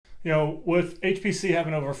With HPC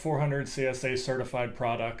having over 400 CSA certified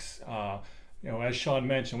products, as Sean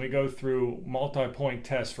mentioned, we go through multi-point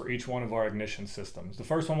tests for each one of our ignition systems. The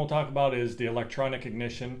first one we'll talk about is the electronic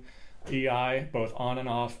ignition, EI, both on and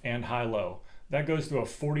off and high-low. That goes through a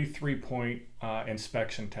 43-point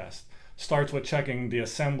inspection test. Starts with checking the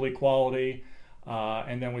assembly quality,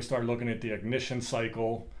 and then we start looking at the ignition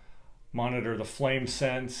cycle, monitor the flame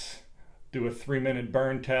sense, do a 3-minute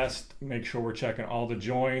burn test, make sure we're checking all the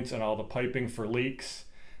joints and all the piping for leaks.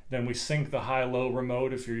 Then we sync the high-low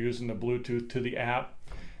remote if you're using the Bluetooth to the app.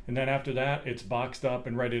 And then after that, it's boxed up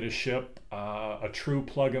and ready to ship, a true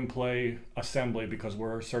plug-and-play assembly, because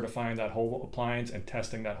we're certifying that whole appliance and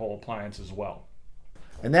testing that whole appliance as well.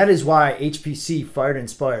 And that is why HPC Fire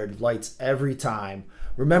Inspired lights every time.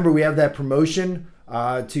 Remember, we have that promotion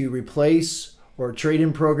to replace or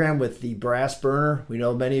trade-in program with the brass burner. We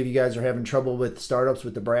know many of you guys are having trouble with startups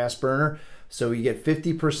with the brass burner. So you get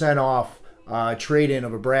 50% off trade-in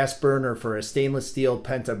of a brass burner for a stainless steel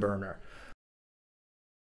Penta burner.